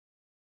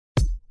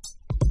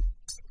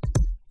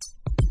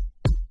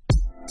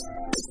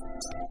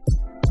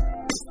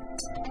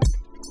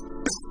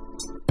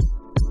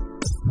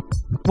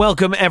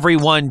Welcome,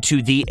 everyone,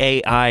 to the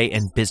AI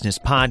and Business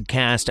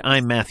Podcast.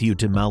 I'm Matthew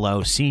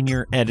DeMello,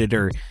 Senior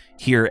Editor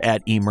here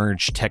at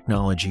Emerge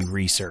Technology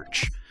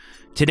Research.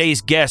 Today's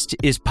guest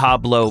is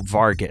Pablo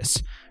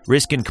Vargas,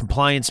 Risk and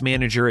Compliance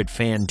Manager at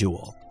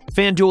FanDuel.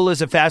 FanDuel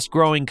is a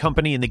fast-growing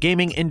company in the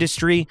gaming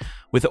industry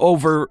with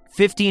over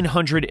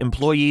 1,500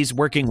 employees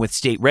working with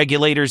state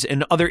regulators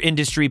and other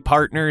industry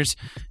partners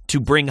to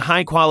bring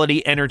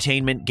high-quality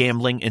entertainment,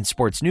 gambling, and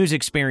sports news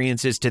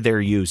experiences to their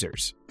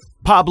users.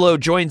 Pablo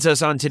joins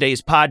us on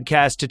today's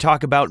podcast to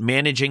talk about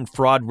managing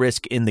fraud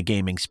risk in the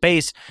gaming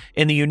space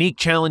and the unique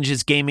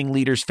challenges gaming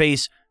leaders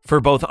face for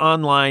both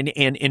online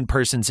and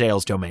in-person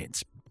sales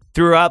domains.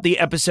 Throughout the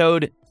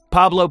episode,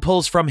 Pablo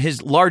pulls from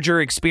his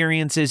larger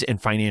experiences in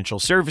financial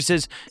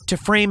services to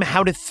frame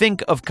how to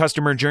think of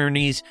customer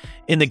journeys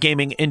in the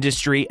gaming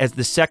industry as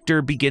the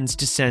sector begins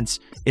to sense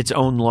its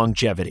own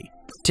longevity.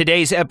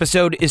 Today's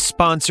episode is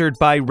sponsored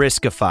by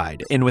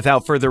Riskified, and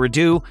without further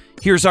ado,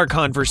 here's our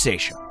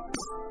conversation.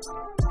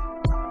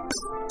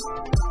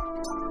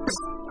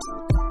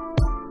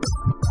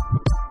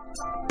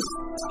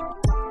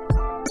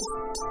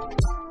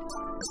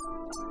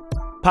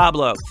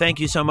 Pablo, thank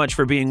you so much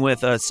for being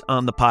with us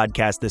on the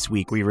podcast this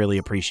week. We really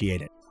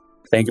appreciate it.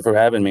 Thank you for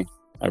having me.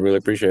 I really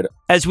appreciate it.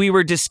 As we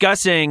were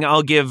discussing,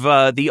 I'll give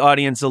the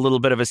audience a little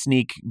bit of a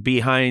sneak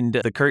behind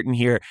the curtain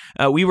here.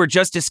 We were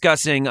just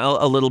discussing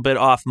a little bit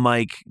off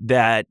mic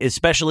that,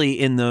 especially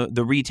in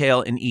the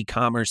retail and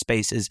e-commerce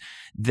spaces,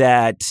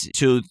 that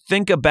to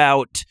think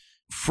about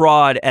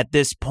fraud at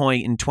this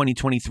point in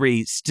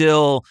 2023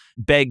 still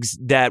begs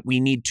that we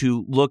need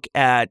to look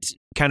at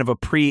kind of a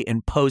pre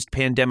and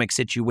post-pandemic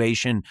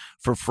situation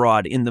for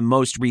fraud in the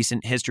most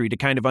recent history to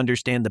kind of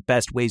understand the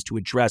best ways to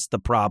address the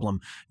problem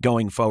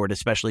going forward,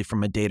 especially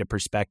from a data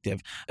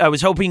perspective. I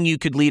was hoping you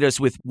could lead us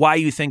with why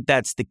you think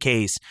that's the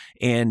case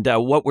and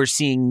what we're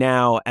seeing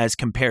now as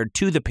compared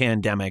to the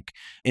pandemic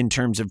in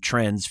terms of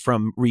trends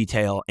from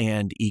retail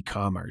and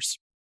e-commerce.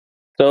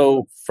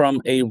 So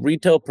from a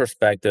retail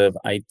perspective,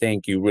 I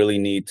think you really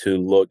need to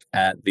look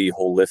at the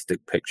holistic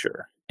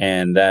picture,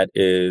 and that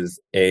is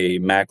a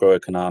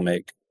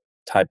macroeconomic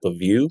type of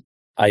view.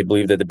 I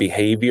believe that the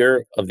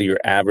behavior of your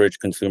average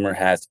consumer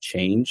has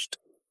changed,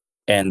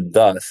 and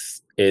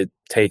thus it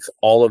takes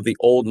all of the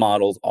old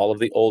models, all of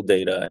the old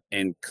data,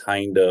 and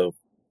kind of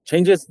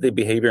changes the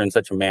behavior in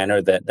such a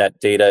manner that that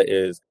data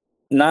is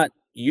not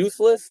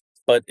useless,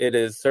 but it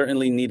is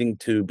certainly needing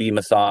to be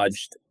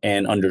massaged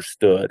and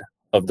understood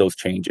of those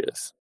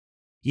changes.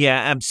 Yeah,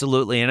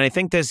 absolutely. And I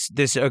think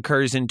this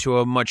occurs into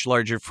a much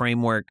larger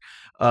framework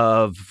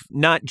of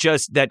not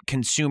just that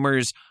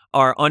consumers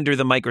are under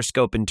the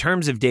microscope in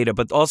terms of data,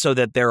 but also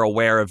that they're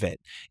aware of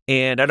it.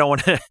 And I don't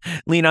want to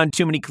lean on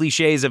too many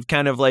cliches of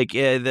kind of like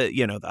the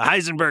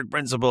Heisenberg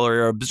principle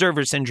or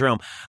observer syndrome,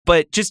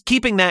 but just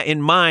keeping that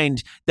in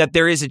mind that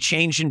there is a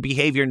change in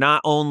behavior, not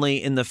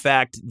only in the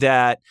fact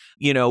that,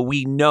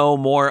 we know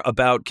more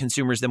about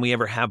consumers than we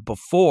ever have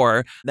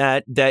before,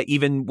 that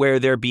even where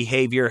their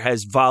behavior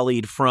has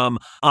volleyed from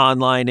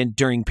online and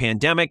during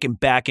pandemic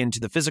and back into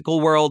the physical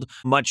world,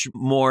 much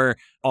more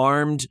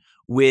armed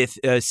with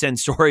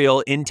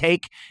sensorial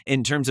intake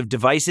in terms of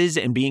devices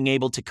and being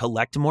able to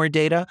collect more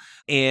data.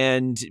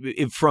 And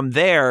from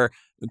there,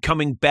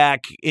 coming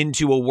back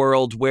into a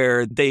world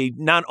where they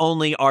not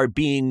only are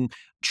being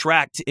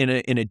tracked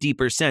in a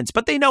deeper sense,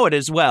 but they know it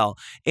as well.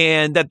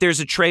 And that there's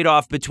a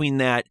trade-off between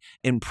that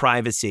and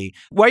privacy.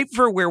 Right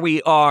for where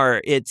we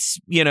are, it's,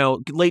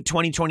 late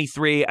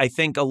 2023. I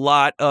think a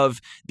lot of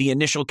the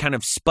initial kind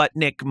of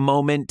Sputnik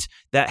moment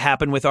that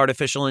happened with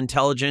artificial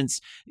intelligence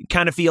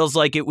kind of feels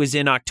like it was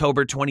in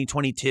October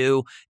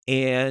 2022.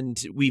 And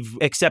we've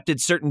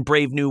accepted certain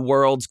brave new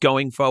worlds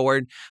going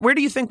forward. Where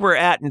do you think we're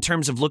at in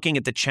terms of looking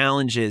at the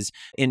challenges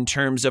in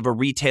terms of a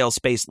retail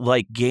space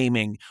like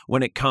gaming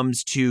when it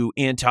comes to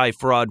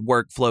anti-fraud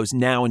workflows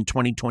now in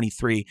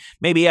 2023,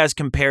 maybe as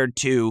compared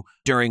to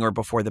during or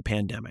before the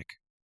pandemic?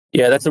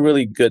 Yeah, that's a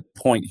really good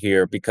point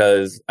here,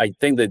 because I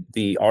think that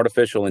the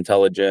artificial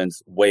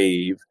intelligence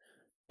wave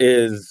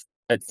is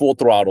at full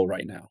throttle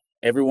right now.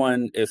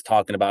 Everyone is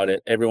talking about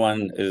it.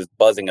 Everyone is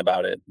buzzing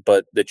about it.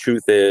 But the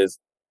truth is,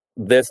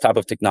 this type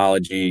of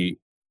technology,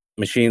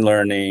 machine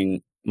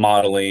learning,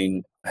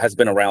 modeling, has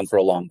been around for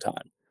a long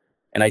time.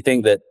 And I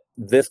think that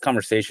this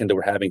conversation that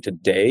we're having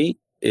today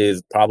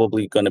is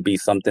probably going to be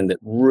something that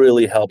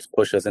really helps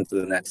push us into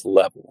the next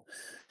level.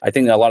 I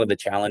think a lot of the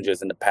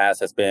challenges in the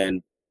past has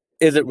been,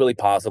 is it really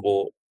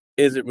possible?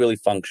 Is it really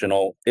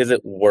functional? Is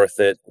it worth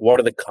it? What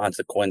are the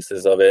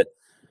consequences of it?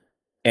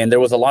 And there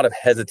was a lot of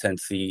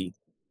hesitancy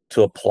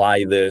to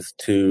apply this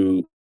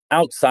to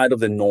outside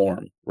of the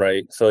norm,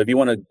 right? So if you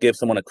want to give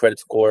someone a credit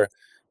score,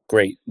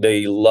 great.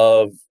 They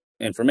love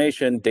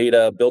information,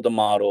 data, build a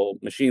model,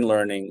 machine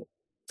learning,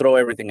 throw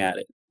everything at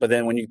it. But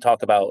then when you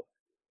talk about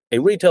a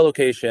retail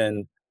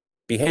location,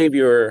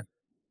 behavior,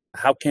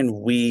 how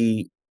can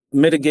we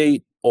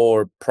mitigate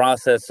or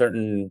process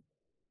certain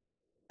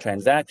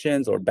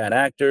transactions or bad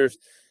actors?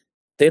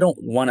 They don't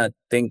want to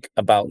think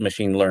about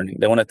machine learning.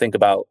 They want to think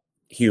about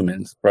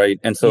humans, right?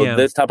 And so Yeah.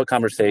 this type of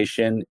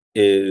conversation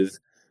is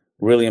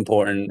really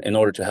important in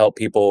order to help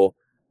people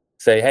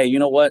say, hey, you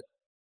know what?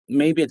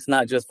 Maybe it's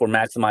not just for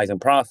maximizing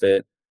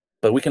profit,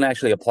 but we can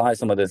actually apply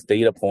some of this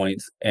data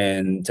points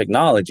and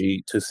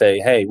technology to say,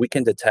 hey, we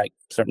can detect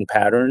certain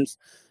patterns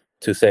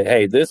to say,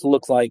 hey, this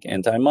looks like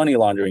anti-money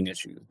laundering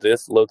issue.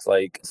 This looks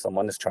like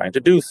someone is trying to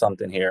do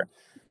something here.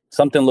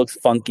 Something looks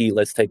funky.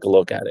 Let's take a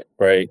look at it,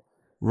 right?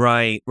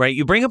 Right, right.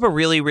 You bring up a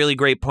really, really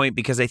great point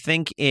because I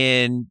think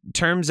in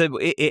terms of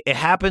it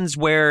happens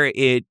where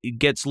it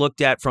gets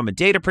looked at from a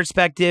data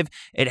perspective.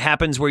 It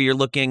happens where you're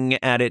looking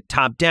at it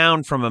top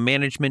down from a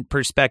management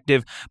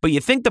perspective. But you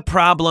think the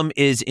problem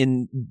is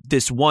in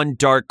this one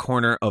dark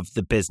corner of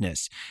the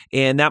business.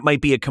 And that might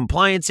be a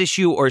compliance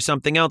issue or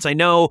something else. I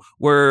know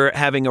we're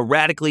having a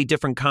radically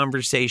different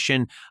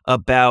conversation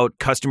about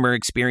customer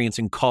experience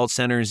in call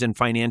centers and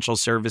financial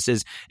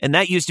services. And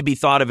that used to be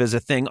thought of as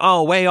a thing,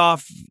 oh, way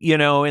off,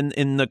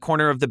 in the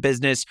corner of the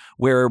business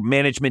where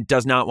management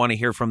does not want to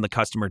hear from the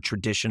customer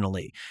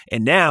traditionally.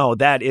 And now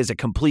that is a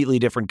completely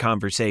different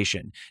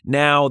conversation.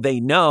 Now they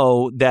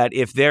know that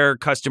if their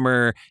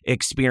customer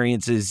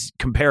experience is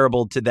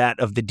comparable to that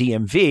of the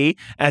DMV,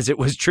 as it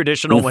was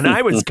traditional when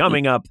I was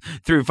coming up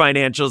through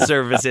financial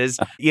services,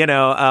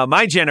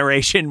 my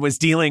generation was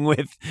dealing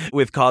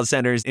with call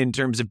centers in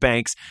terms of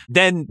banks,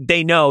 then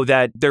they know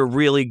that they're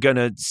really going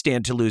to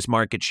stand to lose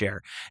market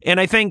share. And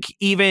I think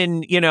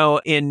even,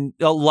 in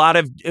a lot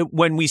of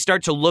when we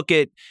start to look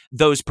at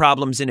those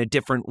problems in a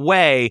different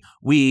way,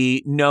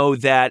 we know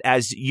that,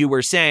 as you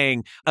were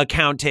saying,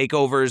 account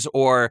takeovers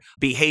or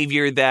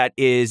behavior that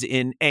is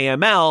in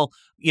AML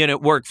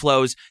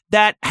workflows,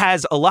 that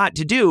has a lot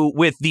to do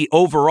with the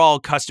overall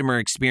customer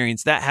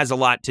experience. That has a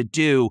lot to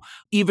do,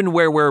 even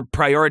where we're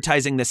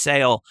prioritizing the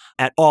sale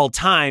at all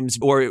times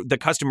or the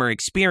customer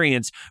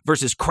experience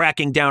versus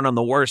cracking down on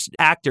the worst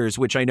actors,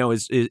 which I know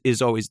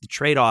is always the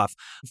trade-off.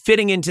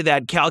 Fitting into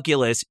that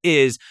calculus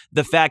is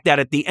the fact that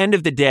at the end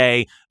of the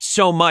day,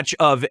 so much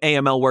of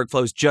AML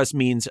workflows just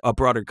means a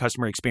broader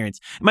customer experience.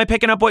 Am I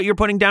picking up what you're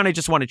putting down? I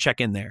just want to check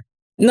in there.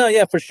 No,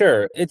 yeah, for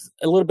sure. It's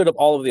a little bit of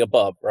all of the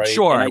above, right? And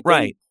Sure, I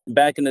right. think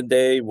back in the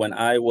day when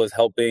I was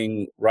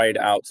helping write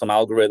out some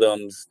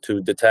algorithms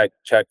to detect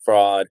check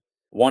fraud,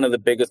 one of the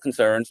biggest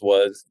concerns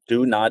was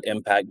do not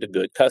impact the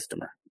good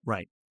customer,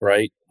 Right.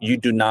 right? You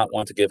do not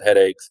want to give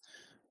headaches.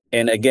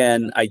 And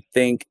again, I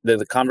think that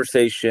the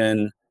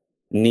conversation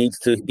needs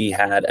to be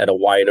had at a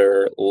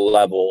wider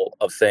level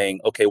of saying,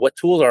 okay, what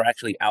tools are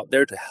actually out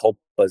there to help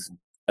us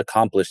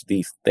accomplish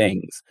these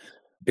things?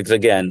 Because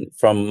again,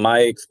 from my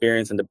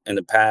experience in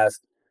the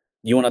past,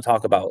 you want to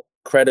talk about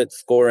credit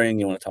scoring,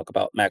 you want to talk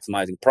about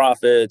maximizing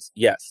profits.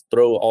 Yes,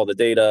 throw all the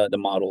data, the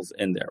models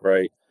in there,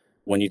 right?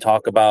 When you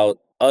talk about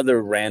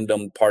other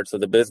random parts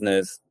of the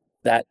business,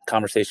 that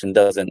conversation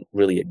doesn't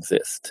really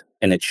exist,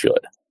 and it should.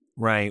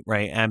 Right,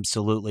 right.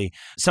 Absolutely.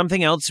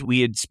 Something else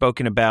we had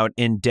spoken about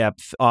in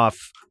depth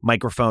off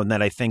microphone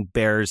that I think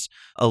bears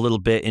a little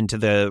bit into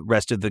the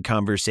rest of the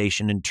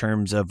conversation in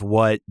terms of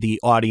what the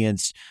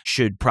audience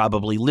should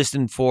probably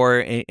listen for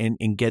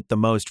and get the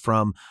most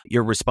from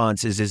your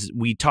responses is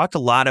we talked a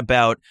lot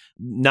about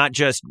not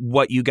just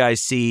what you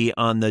guys see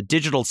on the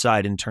digital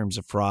side in terms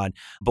of fraud,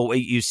 but what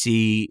you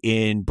see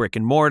in brick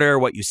and mortar,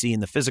 what you see in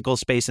the physical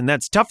space. And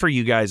that's tough for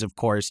you guys, of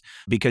course,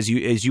 because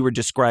as you were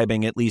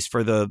describing, at least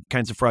for the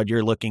kinds of fraud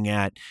you're looking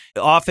at,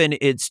 often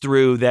it's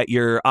through that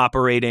you're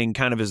operating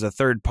kind of as a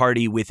third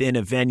party within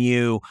a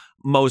venue,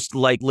 most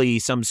likely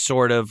some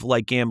sort of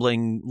like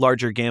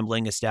larger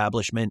gambling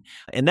establishment.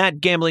 And that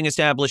gambling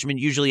establishment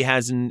usually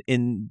has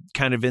in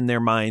their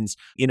minds,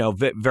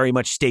 very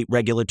much state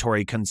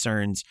regulatory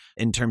concerns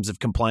in terms of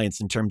compliance,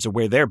 in terms of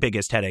where their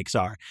biggest headaches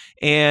are.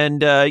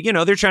 And,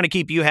 they're trying to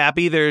keep you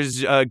happy.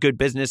 There's good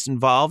business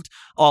involved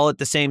all at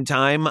the same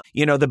time.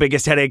 The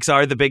biggest headaches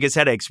are the biggest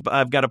headaches.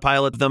 I've got a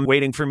pile of them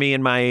waiting for me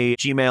in my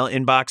Gmail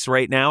inbox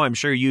right now. I'm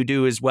sure you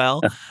do as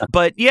well.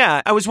 But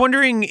yeah, I was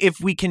wondering if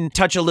we can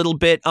touch a little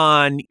bit on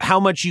how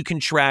much you can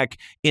track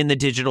in the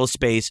digital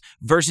space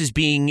versus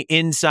being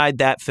inside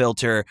that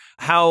filter,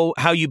 how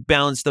you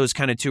balance those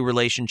kind of two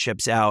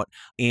relationships out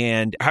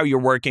and how you're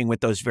working with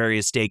those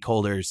various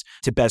stakeholders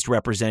to best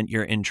represent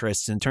your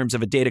interests in terms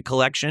of a data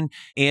collection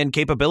and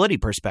capability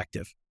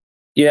perspective.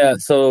 Yeah,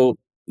 so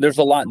there's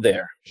a lot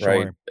there,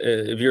 right? Sure.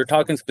 If you're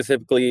talking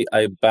specifically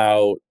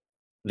about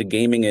the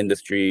gaming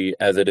industry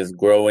as it is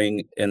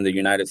growing in the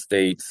United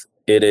States,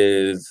 it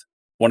is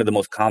one of the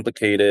most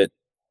complicated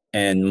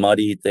and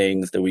muddy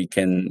things that we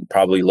can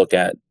probably look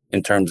at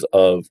in terms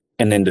of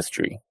an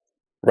industry.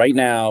 Right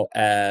now,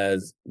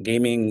 as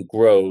gaming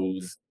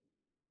grows,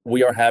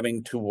 we are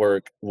having to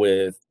work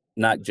with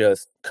not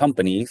just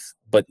companies,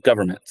 but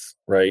governments,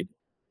 right?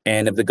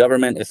 And if the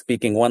government is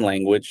speaking one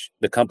language,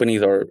 the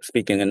companies are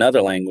speaking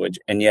another language,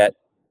 and yet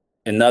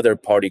another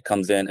party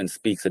comes in and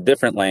speaks a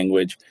different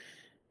language.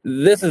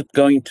 This is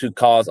going to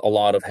cause a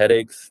lot of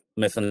headaches,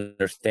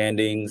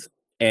 misunderstandings,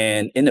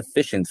 and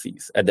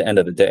inefficiencies at the end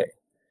of the day.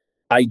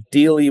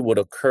 Ideally, what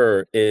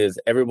occur is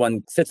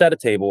everyone sits at a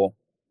table,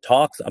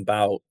 talks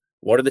about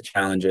what are the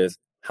challenges,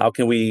 How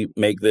can we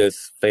make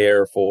this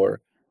fair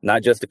for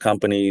not just the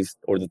companies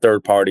or the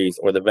third parties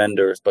or the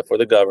vendors, but for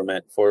the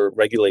government, for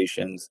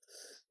regulations?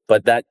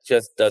 But that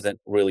just doesn't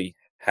really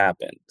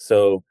happen.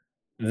 So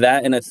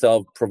that in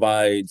itself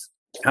provides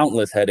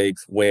countless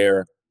headaches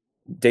where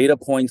data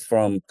points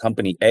from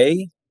company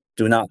A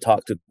do not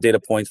talk to data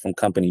points from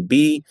company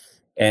B.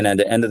 And at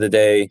the end of the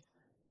day,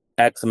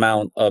 X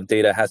amount of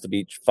data has to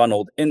be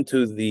funneled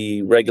into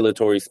the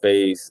regulatory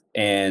space,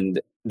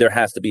 and there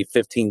has to be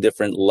 15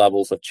 different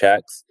levels of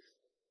checks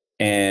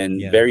and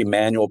Yeah. very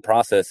manual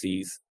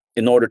processes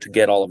in order to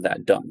get all of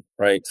that done,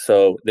 right?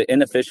 So the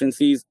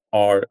inefficiencies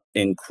are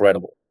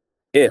incredible.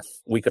 If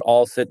we could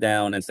all sit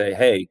down and say,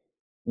 hey,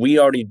 we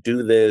already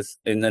do this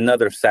in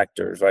another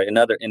sectors, right? In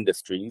other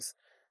industries,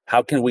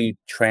 how can we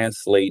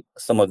translate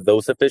some of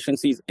those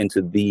efficiencies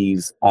into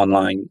these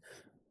online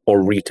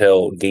or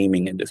retail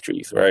gaming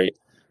industries, right?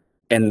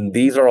 And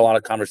these are a lot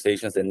of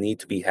conversations that need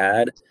to be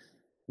had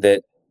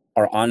that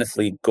are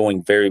honestly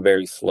going very,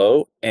 very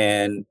slow.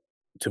 And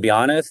to be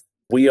honest,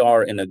 we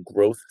are in a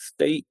growth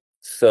state.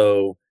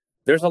 So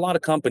there's a lot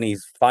of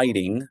companies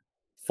fighting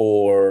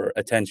for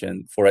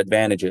attention, for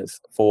advantages,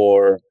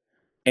 for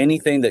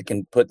anything that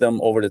can put them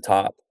over the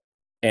top.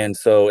 And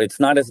so it's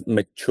not as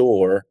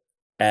mature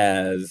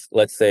as,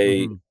 let's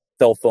say, Hmm.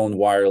 cell phone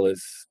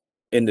wireless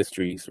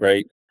industries,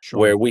 right? Sure.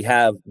 Where we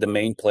have the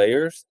main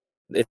players.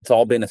 It's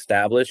all been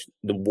established.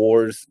 The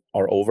wars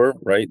are over,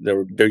 right?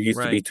 There used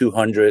to be Right.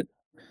 200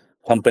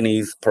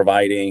 companies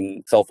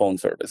providing cell phone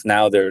service.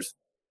 Now there's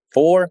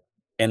four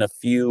and a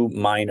few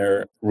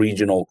minor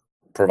regional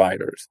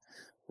providers.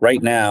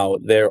 Right now,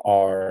 there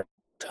are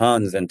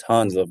tons and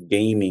tons of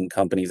gaming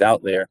companies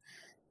out there,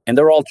 and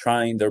they're all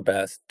trying their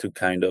best to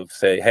kind of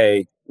say,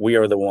 hey, we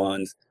are the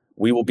ones.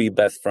 We will be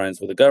best friends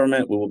with the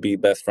government. We will be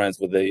best friends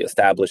with the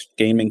established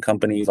gaming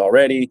companies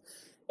already.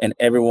 And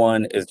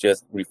everyone is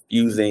just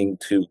refusing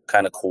to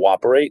kind of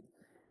cooperate.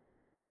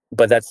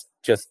 But that's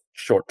just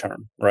short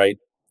term, right?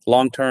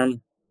 Long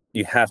term,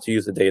 you have to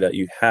use the data,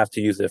 you have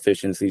to use the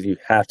efficiencies, you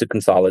have to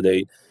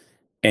consolidate,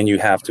 and you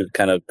have to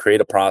kind of create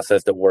a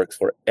process that works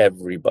for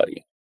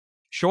everybody.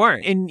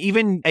 Sure. And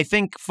even I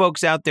think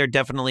folks out there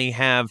definitely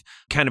have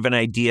kind of an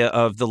idea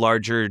of the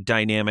larger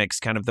dynamics,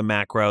 kind of the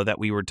macro that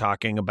we were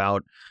talking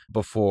about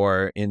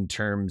before in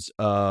terms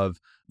of,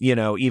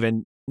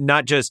 even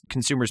not just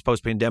consumers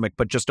post pandemic,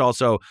 but just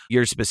also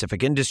your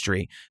specific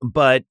industry.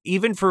 But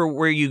even for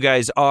where you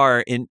guys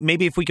are, and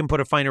maybe if we can put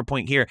a finer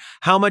point here,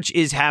 how much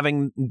is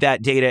having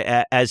that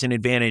data as an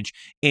advantage?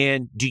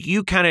 And do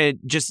you kind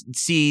of just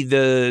see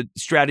the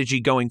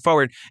strategy going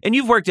forward? And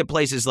you've worked at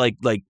places like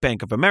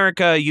Bank of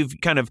America. You've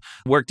kind of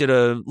worked at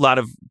a lot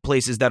of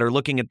places that are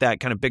looking at that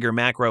kind of bigger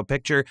macro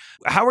picture.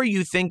 How are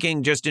you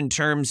thinking just in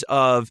terms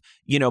of,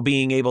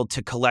 being able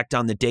to collect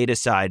on the data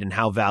side and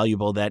how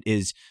valuable that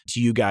is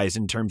to you guys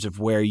in terms of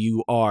where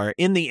you are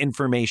in the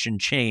information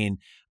chain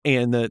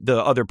and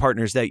the other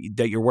partners that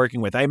you're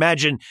working with? I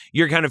imagine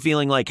you're kind of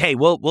feeling like, hey,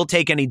 we'll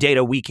take any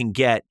data we can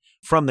get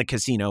from the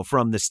casino,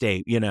 from the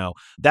state,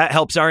 that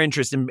helps our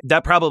interest, and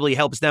that probably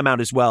helps them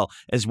out as well,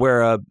 as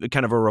we're a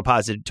kind of a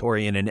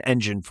repository and an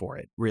engine for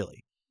it,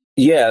 really.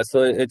 Yeah,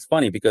 so it's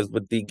funny because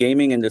with the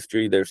gaming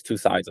industry, there's two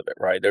sides of it,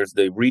 right? There's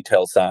the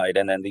retail side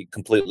and then the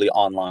completely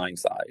online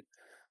side.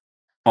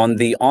 On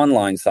the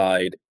online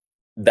side,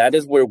 that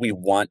is where we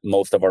want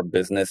most of our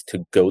business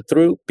to go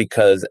through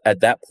because at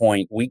that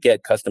point, we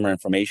get customer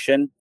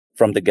information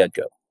from the get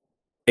go.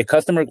 A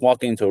customer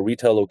walking into a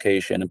retail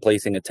location and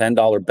placing a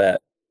 $10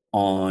 bet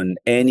on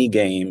any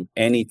game,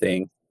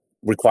 anything,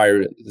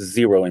 requires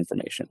zero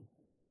information.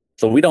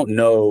 So we don't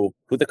know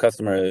who the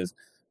customer is.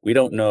 We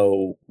don't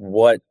know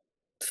what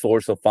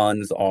source of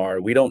funds are.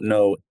 We don't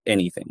know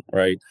anything,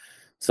 right?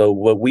 So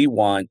what we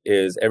want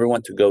is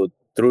everyone to go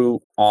through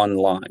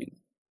online.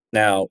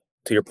 Now,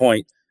 to your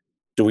point,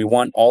 do we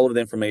want all of the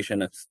information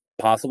that's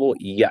possible?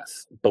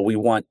 Yes, but we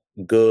want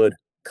good,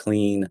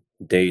 clean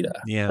data,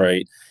 Yeah.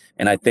 right?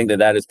 And I think that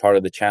that is part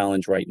of the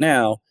challenge right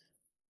now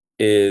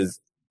is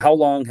how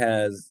long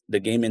has the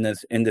gaming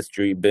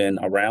industry been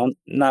around?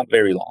 Not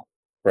very long,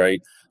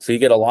 right? So you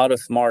get a lot of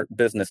smart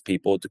business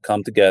people to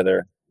come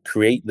together,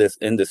 create this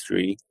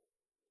industry,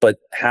 but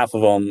half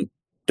of them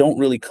don't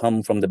really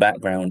come from the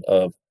background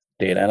of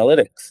data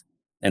analytics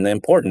and the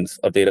importance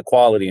of data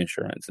quality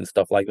insurance and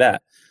stuff like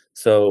that.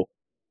 So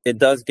it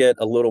does get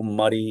a little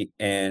muddy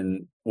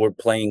and we're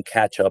playing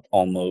catch up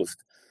almost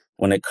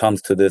when it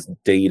comes to this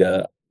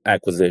data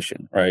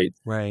acquisition, right?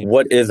 Right.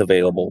 What is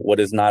available? What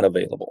is not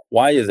available?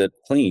 Why is it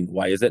clean?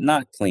 Why is it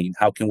not clean?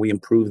 How can we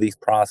improve these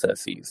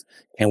processes?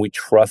 Can we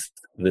trust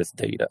this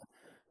data?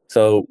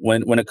 So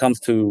when it comes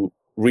to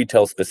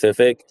retail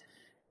specific,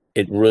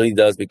 it really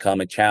does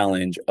become a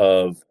challenge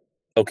of,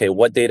 okay,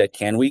 what data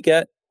can we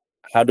get?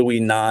 How do we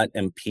not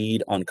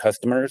impede on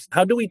customers?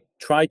 How do we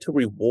try to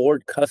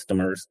reward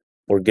customers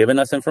for giving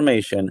us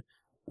information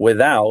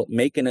without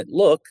making it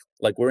look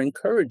like we're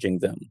encouraging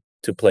them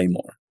to play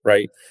more,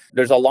 right?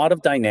 There's a lot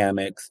of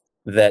dynamics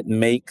that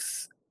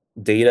makes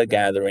data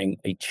gathering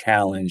a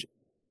challenge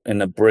in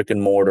the brick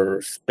and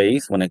mortar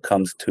space when it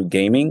comes to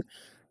gaming.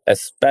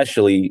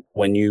 especially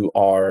when you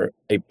are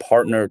a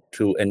partner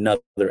to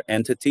another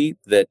entity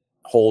that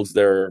holds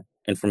their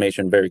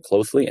information very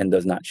closely and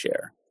does not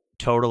share.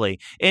 Totally.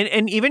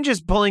 And even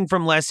just pulling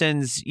from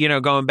lessons,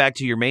 going back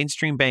to your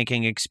mainstream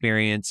banking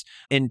experience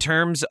in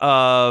terms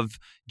of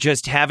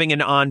just having an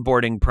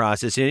onboarding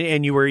process.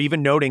 And you were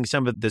even noting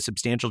some of the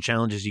substantial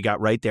challenges you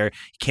got right there.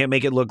 You can't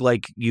make it look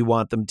like you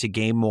want them to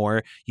game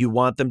more. You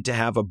want them to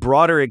have a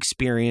broader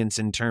experience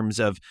in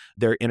terms of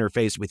their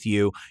interface with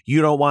you.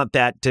 You don't want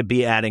that to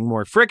be adding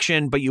more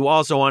friction, but you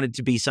also want it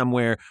to be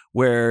somewhere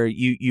where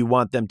you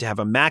want them to have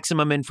a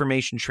maximum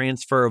information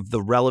transfer of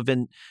the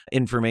relevant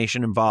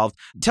information involved.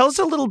 Tell us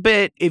a little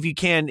bit, if you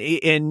can,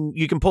 and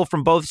you can pull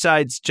from both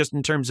sides just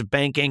in terms of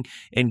banking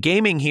and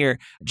gaming here,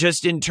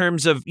 just in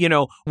terms of,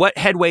 what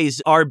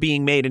headways are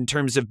being made in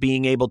terms of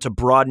being able to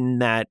broaden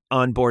that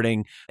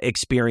onboarding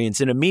experience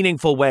in a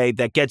meaningful way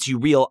that gets you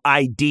real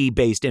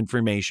ID-based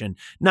information,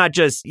 not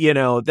just,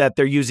 that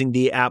they're using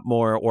the app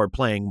more or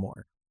playing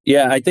more.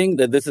 Yeah, I think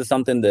that this is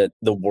something that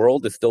the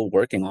world is still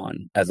working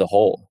on as a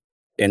whole.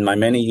 In my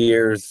many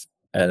years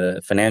at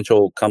a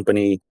financial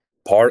company,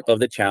 part of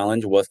the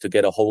challenge was to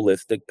get a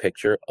holistic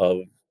picture of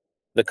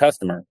the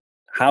customer.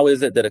 How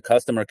is it that a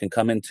customer can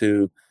come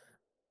into,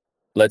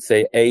 let's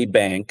say, a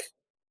bank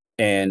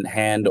and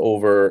hand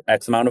over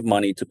X amount of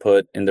money to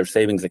put in their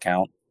savings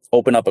account,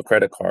 open up a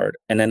credit card,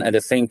 and then at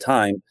the same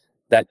time,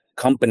 that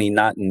company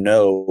not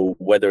know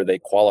whether they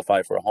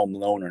qualify for a home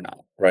loan or not,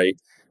 right?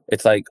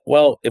 It's like,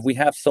 well, if we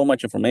have so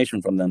much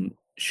information from them,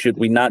 should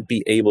we not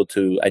be able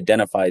to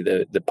identify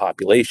the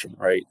population,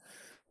 right?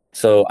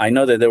 So I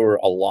know that there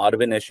were a lot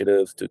of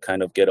initiatives to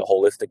kind of get a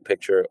holistic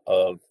picture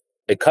of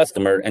a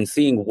customer and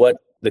seeing what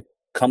the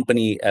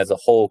company as a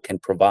whole can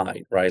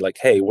provide, right? Like,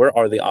 hey, where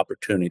are the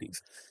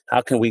opportunities? How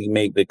can we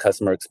make the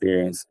customer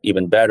experience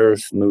even better,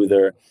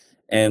 smoother?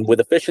 And with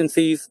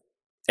efficiencies,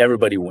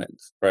 everybody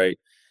wins, right?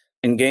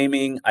 In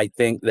gaming, I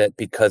think that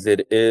because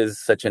it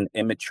is such an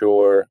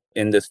immature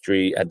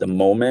industry at the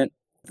moment,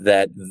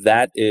 that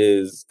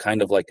is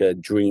kind of like a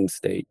dream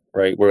state,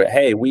 right? Where,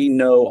 hey, we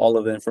know all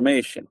of the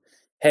information.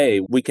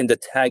 Hey, we can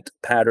detect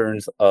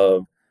patterns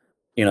of,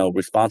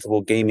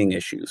 responsible gaming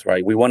issues,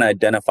 right? We want to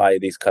identify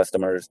these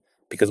customers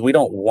because we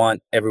don't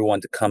want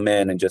everyone to come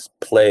in and just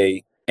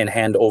play and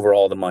hand over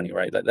all the money,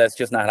 right? That's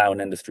just not how an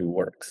industry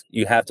works.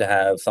 You have to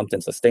have something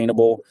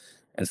sustainable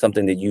and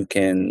something that you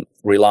can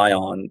rely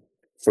on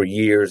for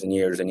years and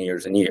years and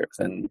years and years.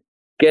 And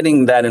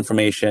getting that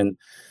information,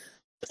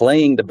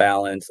 playing the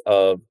balance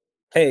of,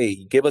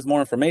 hey, give us more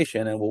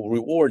information and we'll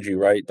reward you,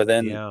 right? But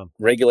then Yeah.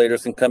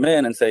 regulators can come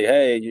in and say,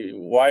 hey,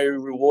 why are you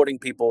rewarding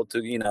people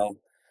to,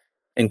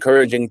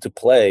 encouraging to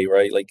play,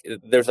 right? Like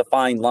there's a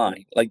fine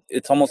line. Like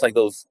it's almost like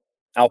those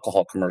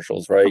alcohol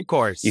commercials, Of right? You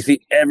course. see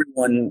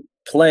everyone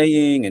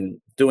playing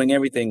and doing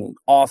everything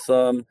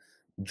awesome.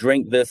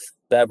 Drink this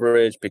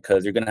beverage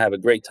because you're going to have a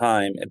great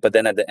time. But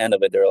then at the end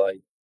of it, they're like,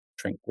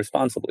 drink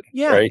responsibly,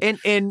 Yeah, right?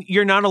 and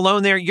you're not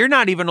alone there. You're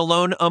not even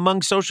alone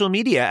among social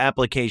media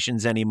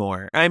applications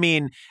anymore. I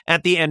mean,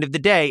 at the end of the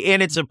day,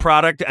 and it's a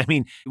product. I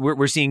mean,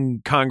 we're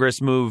seeing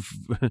Congress move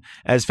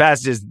as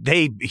fast as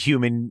they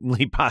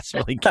humanly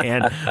possibly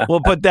can.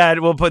 We'll put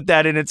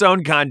that in its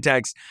own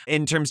context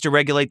in terms to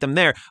regulate them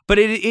there. But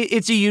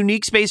it's a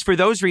unique space for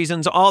those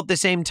reasons. All at the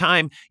same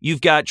time, you've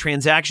got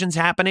transactions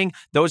happening.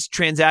 Those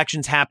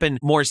transactions happen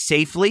more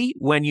safely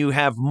when you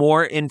have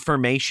more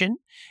information.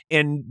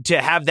 And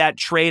to have that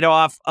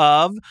trade-off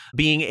of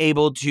being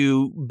able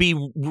to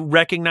be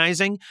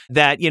recognizing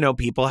that,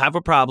 people have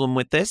a problem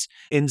with this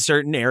in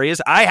certain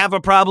areas. I have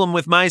a problem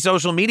with my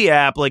social media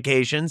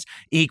applications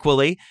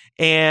equally.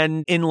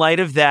 And in light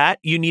of that,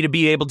 you need to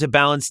be able to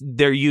balance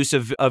their use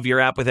of your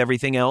app with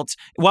everything else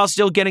while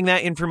still getting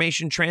that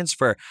information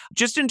transfer.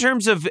 Just in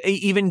terms of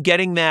even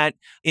getting that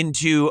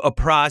into a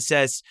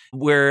process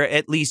where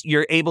at least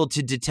you're able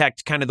to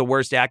detect kind of the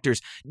worst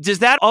actors. Does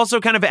that also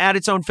kind of add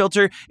its own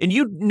filter? And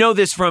you know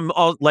this from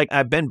all, like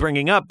I've been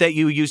bringing up, that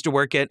you used to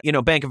work at,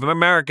 Bank of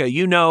America.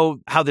 You know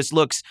how this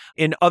looks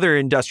in other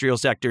industrial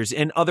sectors,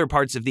 in other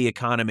parts of the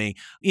economy.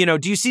 Do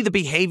you see the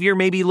behavior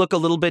maybe look a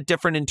little bit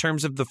different in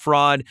terms of the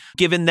fraud,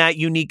 given that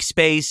unique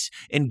space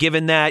and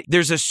given that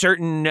there's a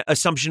certain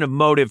assumption of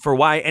motive for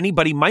why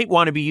anybody might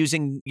want to be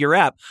using your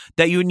app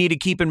that you need to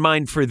keep in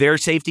mind for their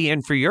safety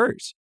and for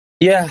yours?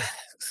 Yeah.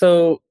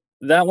 So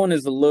that one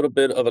is a little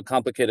bit of a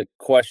complicated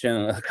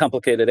question, a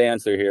complicated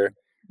answer here.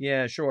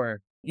 Yeah,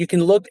 sure. You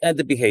can look at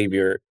the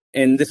behavior,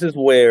 and this is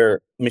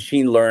where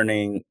machine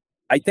learning,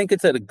 I think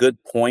it's at a good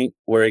point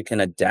where it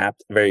can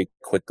adapt very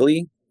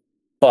quickly,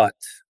 but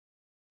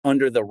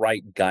under the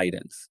right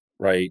guidance,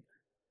 right?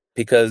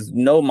 Because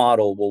no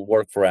model will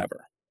work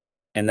forever.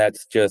 And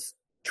that's just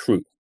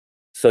true.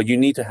 So you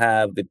need to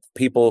have the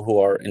people who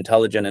are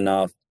intelligent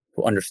enough,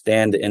 who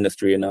understand the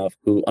industry enough,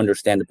 who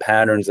understand the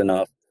patterns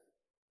enough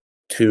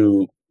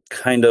to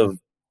kind of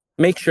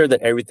make sure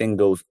that everything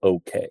goes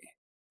okay,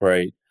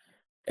 right?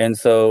 And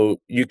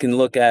so you can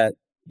look at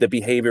the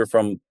behavior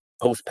from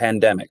post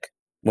pandemic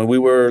when we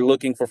were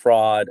looking for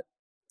fraud,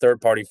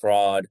 third party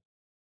fraud.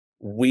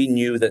 we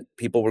knew that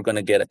people were going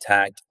to get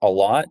attacked a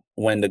lot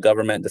when the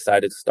government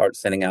decided to start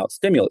sending out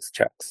stimulus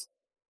checks.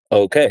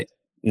 Okay,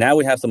 now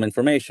we have some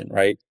information,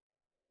 right?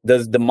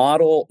 Does the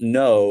model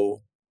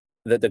know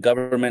that the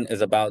government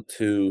is about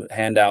to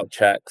hand out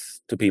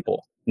checks to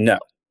people? No.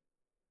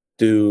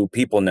 Do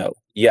people know?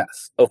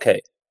 Yes.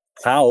 Okay.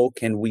 How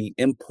can we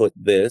input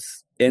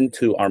this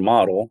into our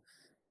model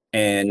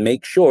and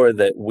make sure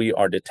that we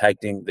are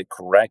detecting the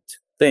correct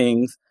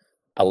things,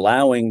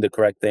 allowing the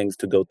correct things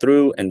to go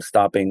through and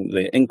stopping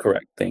the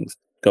incorrect things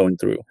going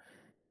through?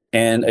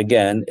 And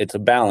again, it's a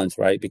balance,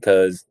 right?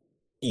 Because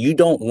you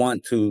don't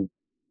want to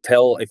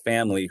tell a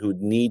family who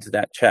needs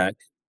that check,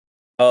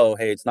 oh,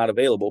 hey, it's not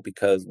available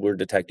because we're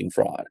detecting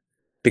fraud.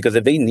 Because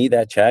if they need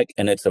that check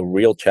and it's a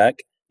real check,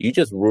 you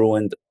just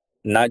ruined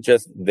not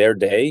just their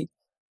day,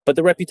 but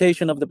the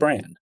reputation of the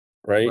brand,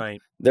 right?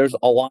 Right. There's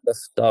a lot of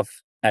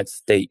stuff at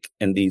stake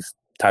in these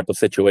type of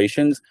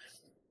situations,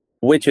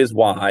 which is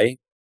why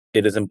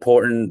it is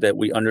important that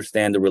we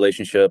understand the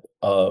relationship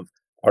of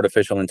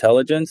artificial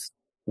intelligence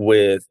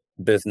with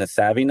business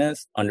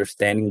savviness,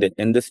 understanding the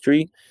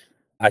industry.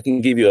 I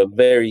can give you a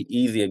very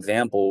easy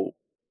example.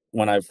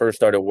 When I first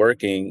started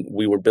working,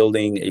 we were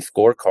building a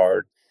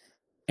scorecard,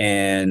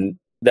 and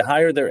the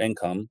higher their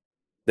income,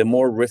 the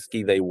more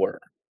risky they were,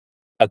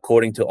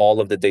 according to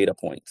all of the data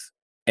points.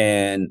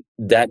 And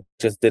that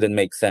just didn't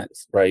make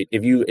sense, right?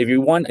 If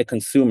you want a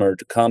consumer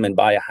to come and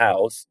buy a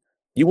house,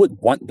 you would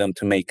want them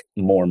to make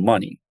more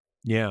money.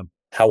 Yeah.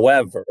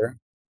 However,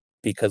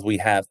 because we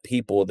have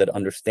people that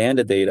understand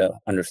the data,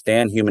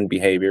 understand human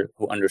behavior,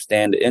 who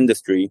understand the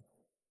industry,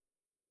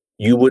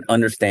 you would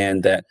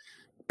understand that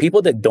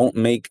people that don't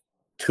make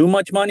too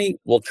much money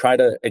will try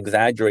to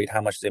exaggerate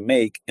how much they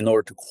make in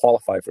order to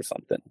qualify for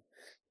something.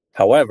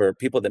 However,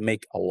 people that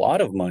make a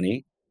lot of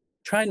money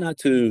try not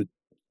to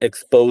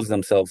expose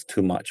themselves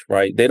too much,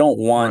 right? They don't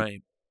want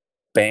Right.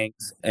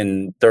 banks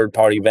and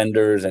third-party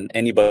vendors and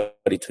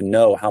anybody to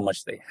know how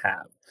much they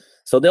have.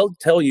 So they'll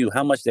tell you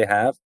how much they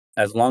have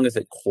as long as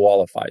it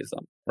qualifies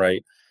them,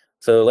 right?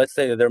 So let's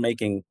say they're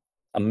making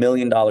 $1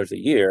 million a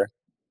year.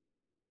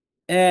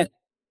 And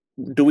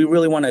do we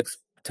really want to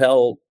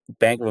tell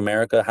Bank of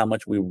America how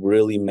much we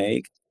really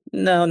make?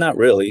 No, not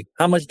really.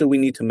 How much do we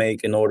need to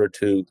make in order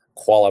to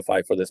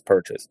qualify for this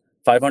purchase?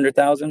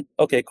 500,000?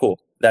 Okay, cool.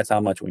 That's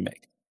how much we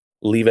make.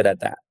 Leave it at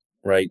that,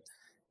 right?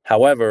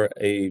 However,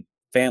 a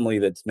family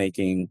that's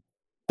making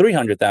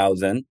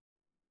 300,000,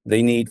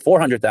 they need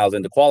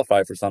 400,000 to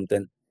qualify for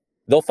something.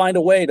 They'll find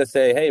a way to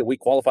say, "Hey, we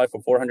qualify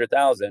for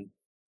 400,000,"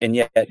 and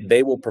yet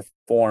they will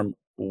perform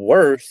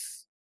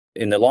worse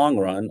in the long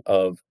run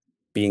of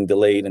being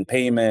delayed in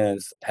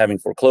payments, having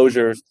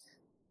foreclosures.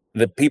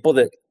 The people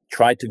that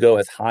try to go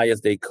as high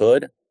as they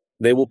could,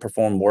 they will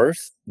perform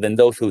worse than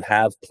those who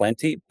have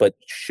plenty but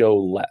show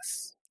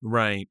less.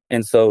 Right.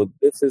 And so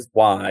this is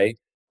why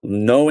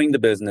knowing the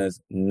business,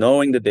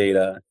 knowing the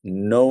data,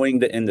 knowing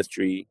the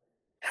industry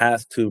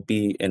has to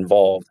be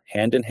involved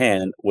hand in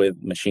hand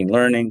with machine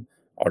learning,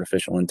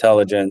 artificial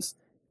intelligence,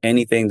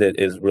 anything that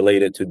is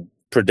related to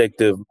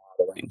predictive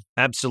modeling.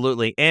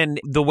 Absolutely. And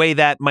the way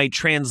that might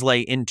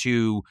translate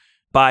into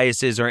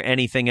biases or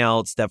anything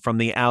else that from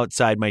the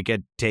outside might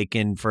get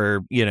taken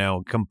for,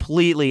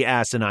 completely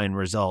asinine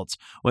results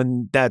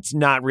when that's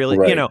not really,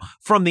 Right.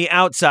 From the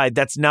outside,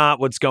 that's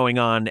not what's going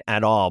on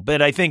at all.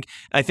 But I think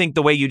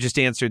the way you just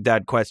answered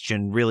that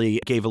question really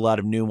gave a lot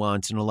of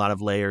nuance and a lot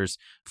of layers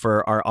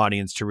for our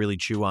audience to really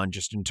chew on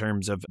just in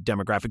terms of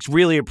demographics.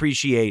 Really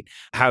appreciate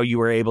how you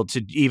were able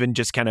to even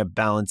just kind of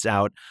balance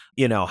out,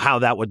 how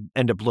that would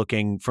end up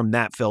looking from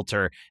that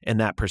filter and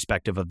that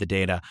perspective of the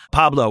data.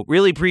 Pablo,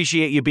 really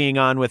appreciate you being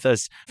on with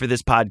us for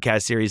this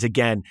podcast series.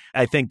 Again,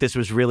 I think this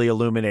was really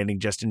illuminating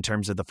just in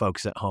terms of the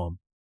folks at home.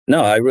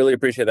 No, I really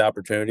appreciate the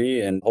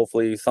opportunity, and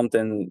hopefully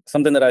something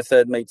that I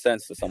said made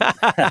sense to someone.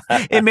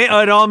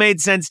 It all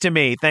made sense to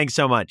me. Thanks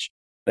so much.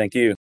 Thank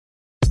you.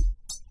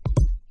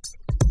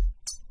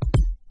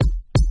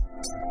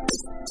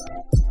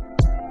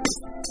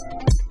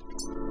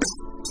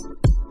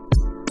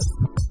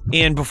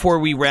 And before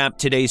we wrap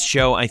today's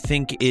show, I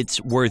think it's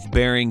worth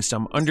bearing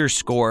some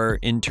underscore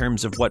in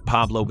terms of what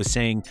Pablo was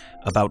saying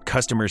about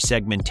customer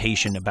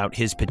segmentation, about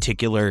his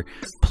particular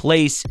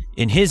place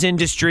in his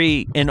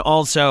industry, and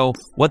also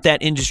what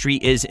that industry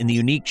is and the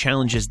unique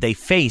challenges they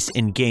face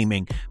in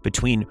gaming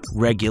between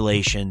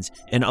regulations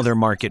and other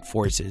market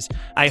forces.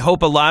 I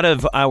hope a lot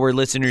of our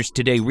listeners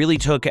today really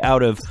took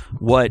out of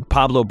what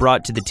Pablo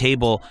brought to the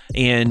table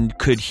and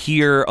could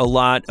hear a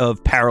lot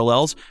of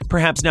parallels,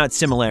 perhaps not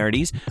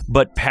similarities,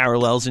 but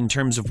parallels in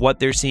terms of what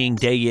they're seeing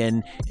day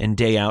in and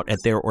day out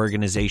at their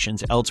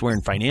organizations elsewhere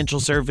in financial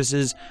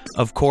services,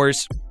 of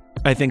course,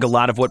 I think a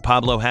lot of what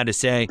Pablo had to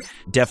say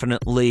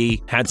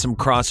definitely had some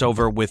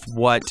crossover with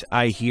what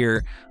I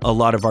hear a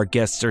lot of our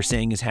guests are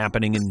saying is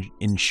happening in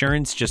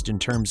insurance, just in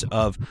terms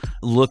of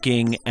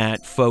looking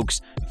at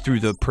folks through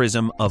the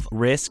prism of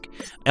risk.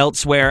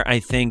 Elsewhere, I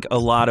think a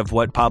lot of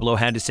what Pablo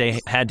had to say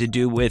had to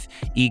do with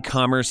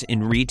e-commerce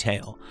in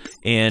retail.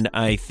 And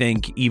I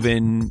think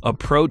even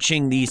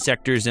approaching these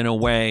sectors in a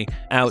way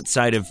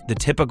outside of the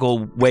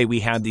typical way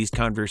we have these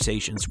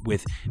conversations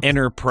with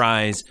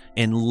enterprise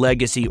and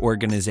legacy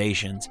organizations,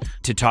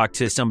 to talk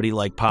to somebody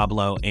like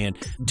Pablo and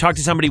talk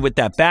to somebody with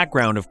that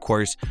background, of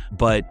course,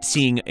 but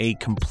seeing a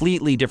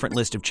completely different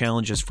list of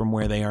challenges from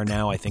where they are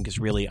now, I think is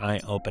really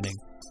eye-opening.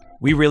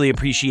 We really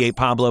appreciate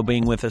Pablo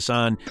being with us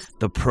on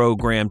the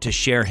program to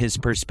share his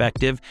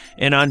perspective.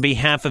 And on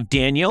behalf of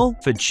Daniel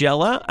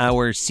Fagella,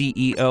 our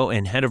CEO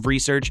and head of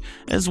research,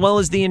 as well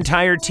as the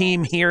entire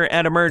team here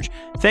at Emerge,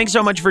 thanks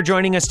so much for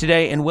joining us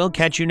today, and we'll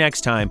catch you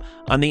next time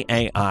on the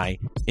AI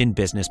in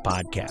Business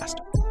podcast.